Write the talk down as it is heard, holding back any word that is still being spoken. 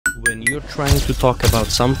you're trying to talk about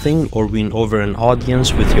something or win over an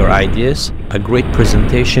audience with your ideas, a great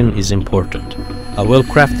presentation is important. A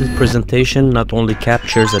well-crafted presentation not only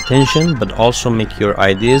captures attention but also makes your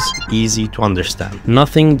ideas easy to understand.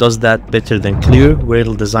 Nothing does that better than clear,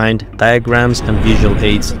 well-designed diagrams and visual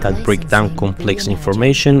aids that break down complex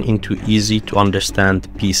information into easy-to-understand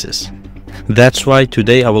pieces. That's why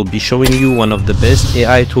today I will be showing you one of the best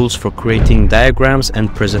AI tools for creating diagrams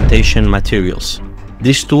and presentation materials.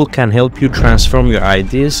 This tool can help you transform your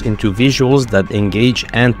ideas into visuals that engage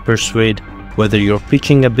and persuade, whether you're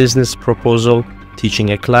pitching a business proposal, teaching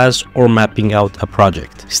a class, or mapping out a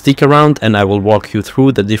project. Stick around and I will walk you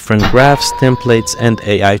through the different graphs, templates, and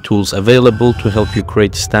AI tools available to help you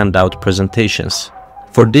create standout presentations.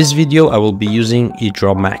 For this video, I will be using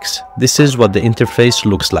EdrawMax. This is what the interface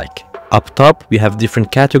looks like. Up top, we have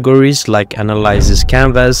different categories like analyzes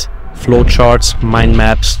canvas, flowcharts, mind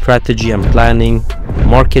maps, strategy and planning,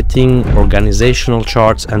 marketing, organizational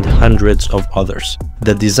charts, and hundreds of others.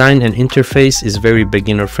 The design and interface is very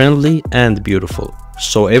beginner friendly and beautiful.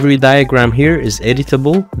 So every diagram here is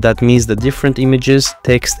editable. That means the different images,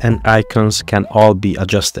 text, and icons can all be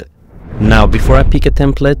adjusted. Now, before I pick a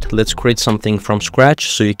template, let's create something from scratch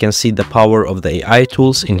so you can see the power of the AI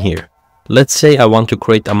tools in here. Let's say I want to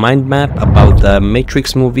create a mind map about the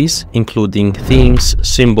Matrix movies, including themes,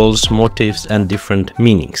 symbols, motifs, and different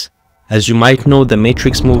meanings. As you might know, the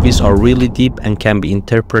Matrix movies are really deep and can be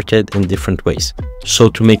interpreted in different ways. So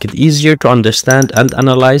to make it easier to understand and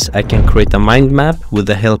analyze, I can create a mind map with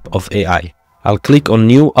the help of AI. I'll click on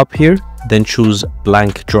New up here, then choose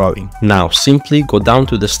Blank Drawing. Now simply go down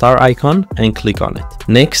to the star icon and click on it.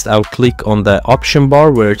 Next, I'll click on the option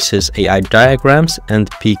bar where it says AI Diagrams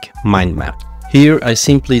and pick Mind Map. Here, I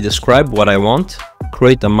simply describe what I want,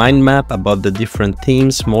 create a mind map about the different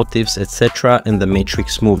themes, motifs, etc. in the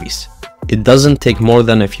Matrix movies. It doesn't take more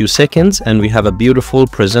than a few seconds and we have a beautiful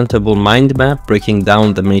presentable mind map breaking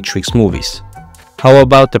down the Matrix movies. How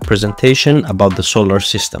about a presentation about the solar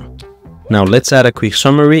system? Now let's add a quick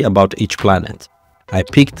summary about each planet. I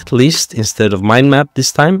picked list instead of mind map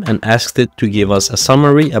this time and asked it to give us a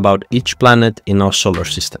summary about each planet in our solar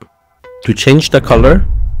system. To change the color,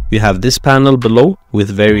 we have this panel below with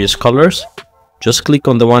various colors. Just click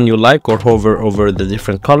on the one you like or hover over the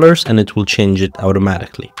different colors and it will change it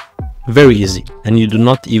automatically. Very easy, and you do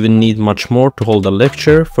not even need much more to hold a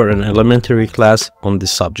lecture for an elementary class on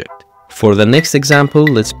this subject. For the next example,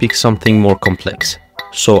 let's pick something more complex.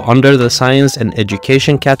 So under the science and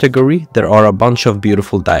education category, there are a bunch of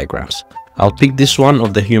beautiful diagrams. I'll pick this one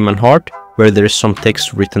of the human heart where there is some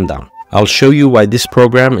text written down. I'll show you why this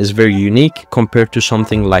program is very unique compared to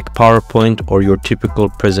something like PowerPoint or your typical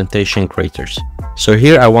presentation creators. So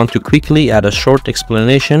here I want to quickly add a short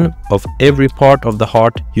explanation of every part of the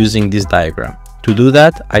heart using this diagram. To do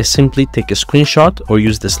that, I simply take a screenshot or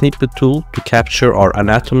use the snippet tool to capture our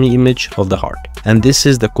anatomy image of the heart. And this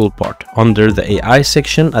is the cool part. Under the AI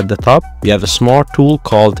section at the top, we have a smart tool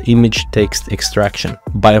called Image Text Extraction.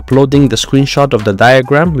 By uploading the screenshot of the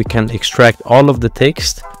diagram, we can extract all of the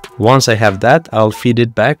text. Once I have that, I'll feed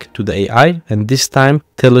it back to the AI and this time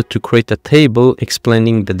tell it to create a table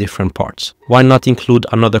explaining the different parts. Why not include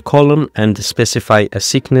another column and specify a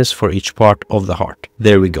thickness for each part of the heart?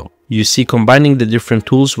 There we go. You see, combining the different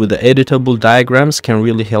tools with the editable diagrams can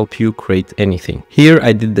really help you create anything. Here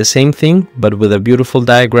I did the same thing, but with a beautiful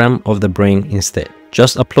diagram of the brain instead.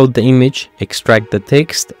 Just upload the image, extract the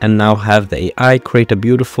text, and now have the AI create a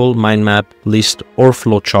beautiful mind map, list, or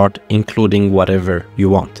flowchart, including whatever you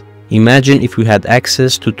want. Imagine if we had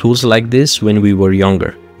access to tools like this when we were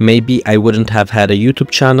younger. Maybe I wouldn't have had a YouTube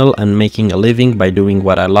channel and making a living by doing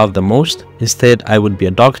what I love the most. Instead, I would be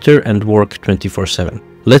a doctor and work 24/7.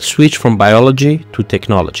 Let's switch from biology to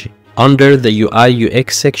technology. Under the UI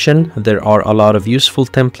UX section, there are a lot of useful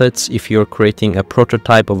templates if you're creating a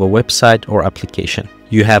prototype of a website or application.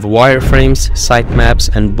 You have wireframes,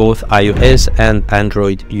 sitemaps, and both iOS and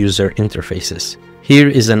Android user interfaces. Here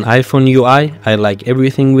is an iPhone UI. I like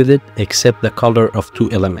everything with it except the color of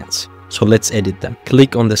two elements. So let's edit them.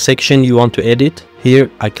 Click on the section you want to edit.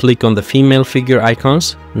 Here I click on the female figure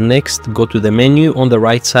icons. Next, go to the menu on the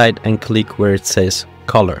right side and click where it says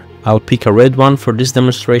color. I'll pick a red one for this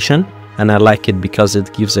demonstration and I like it because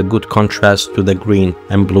it gives a good contrast to the green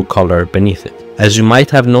and blue color beneath it. As you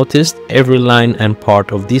might have noticed, every line and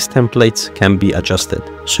part of these templates can be adjusted,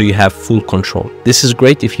 so you have full control. This is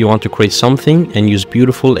great if you want to create something and use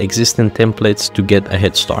beautiful existing templates to get a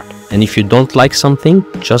head start. And if you don't like something,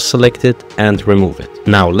 just select it and remove it.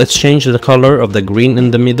 Now let's change the color of the green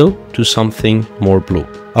in the middle to something more blue.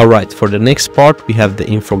 Alright, for the next part we have the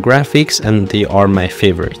infographics, and they are my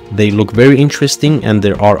favorite. They look very interesting and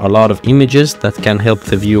there are a lot of images that can help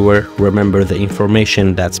the viewer remember the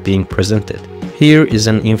information that's being presented. Here is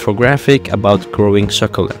an infographic about growing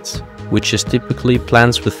succulents, which is typically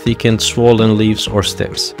plants with thickened, swollen leaves or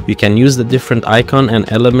stems. You can use the different icon and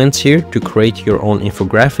elements here to create your own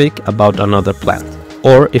infographic about another plant.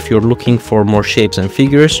 Or if you're looking for more shapes and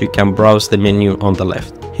figures, you can browse the menu on the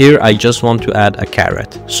left. Here I just want to add a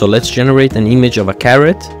carrot. So let's generate an image of a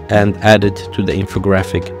carrot and add it to the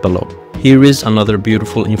infographic below. Here is another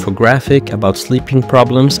beautiful infographic about sleeping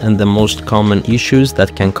problems and the most common issues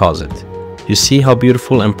that can cause it. You see how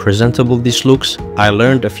beautiful and presentable this looks? I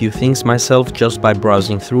learned a few things myself just by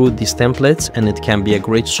browsing through these templates, and it can be a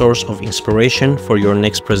great source of inspiration for your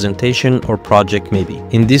next presentation or project maybe.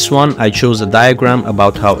 In this one, I chose a diagram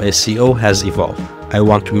about how SEO has evolved. I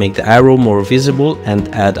want to make the arrow more visible and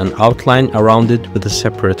add an outline around it with a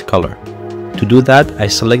separate color. To do that, I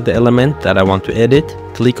select the element that I want to edit,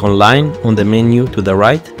 click on line on the menu to the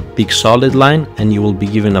right, pick solid line, and you will be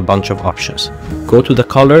given a bunch of options. Go to the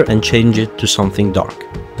color and change it to something dark.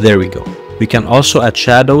 There we go. We can also add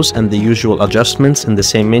shadows and the usual adjustments in the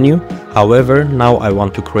same menu. However, now I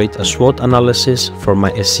want to create a SWOT analysis for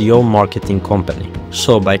my SEO marketing company.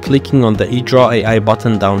 So by clicking on the EdrawAI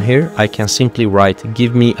button down here, I can simply write,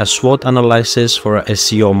 give me a SWOT analysis for a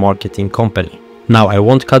SEO marketing company. Now I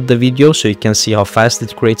won't cut the video so you can see how fast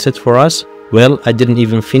it creates it for us. Well, I didn't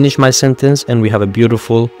even finish my sentence and we have a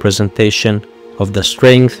beautiful presentation of the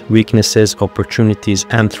strengths, weaknesses, opportunities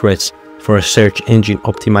and threats for a search engine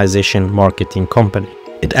optimization marketing company.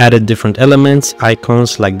 It added different elements,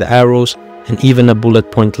 icons like the arrows, and even a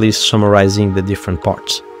bullet point list summarizing the different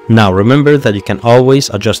parts. Now remember that you can always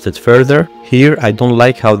adjust it further. Here I don't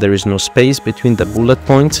like how there is no space between the bullet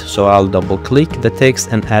points, so I'll double click the text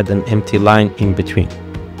and add an empty line in between.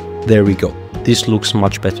 There we go. This looks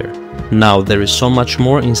much better. Now there is so much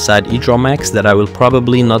more inside EdrawMax that I will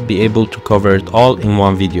probably not be able to cover it all in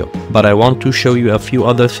one video, but I want to show you a few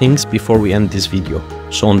other things before we end this video.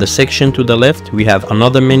 So on the section to the left we have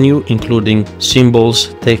another menu including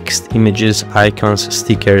symbols, text, images, icons,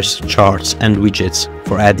 stickers, charts and widgets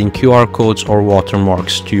for adding QR codes or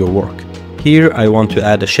watermarks to your work. Here I want to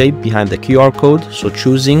add a shape behind the QR code, so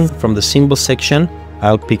choosing from the symbol section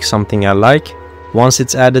I'll pick something I like. Once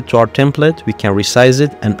it's added to our template, we can resize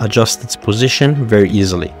it and adjust its position very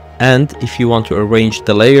easily. And if you want to arrange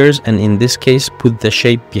the layers and in this case put the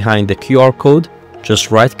shape behind the QR code,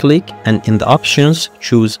 just right click and in the options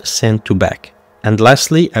choose send to back. And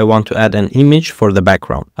lastly, I want to add an image for the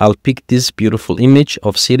background. I'll pick this beautiful image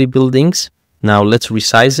of city buildings. Now let's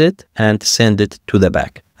resize it and send it to the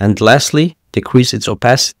back. And lastly, decrease its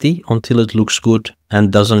opacity until it looks good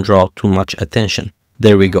and doesn't draw too much attention.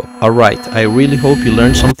 There we go. Alright, I really hope you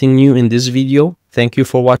learned something new in this video. Thank you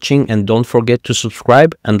for watching and don't forget to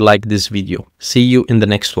subscribe and like this video. See you in the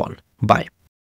next one. Bye.